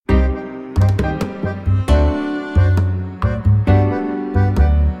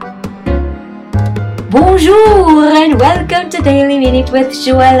Bonjour and welcome to Daily Minute with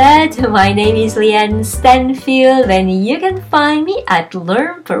Joëlette. My name is Leanne Stanfield and you can find me at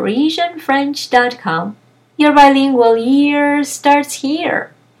learnparisianfrench.com. Your bilingual year starts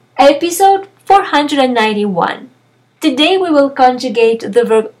here. Episode 491. Today we will conjugate the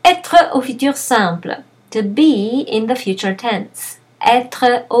verb être au futur simple, to be in the future tense.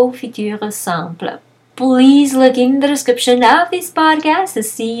 Être au futur simple. Please look in the description of this podcast to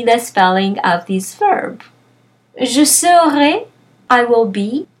see the spelling of this verb. Je serai, I will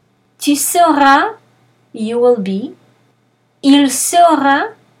be. Tu seras, you will be. Il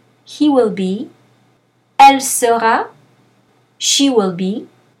sera, he will be. Elle sera, she will be.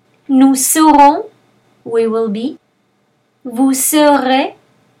 Nous serons, we will be. Vous serez,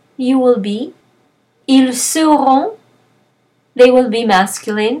 you will be. Ils seront, they will be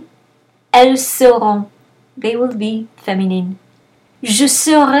masculine. Elles seront, they will be feminine. Je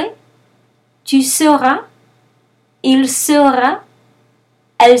serai, tu seras, il sera,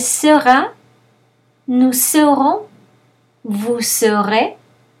 elle sera, nous serons, vous serez,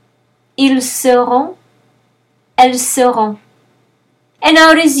 ils seront, elles seront. And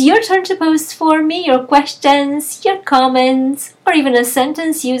now it is your turn to post for me your questions, your comments, or even a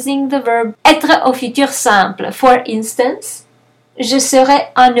sentence using the verb être au futur simple. For instance, je serai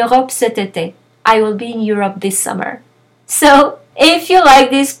en Europe cet été. I will be in Europe this summer. So, if you like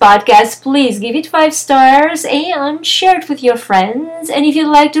this podcast, please give it 5 stars and share it with your friends. And if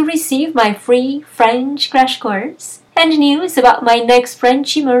you'd like to receive my free French crash course and news about my next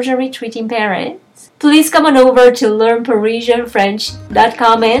French immersion retreat in Paris, please come on over to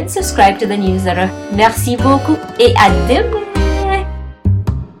learnparisianfrench.com and subscribe to the newsletter. Merci beaucoup et à demain!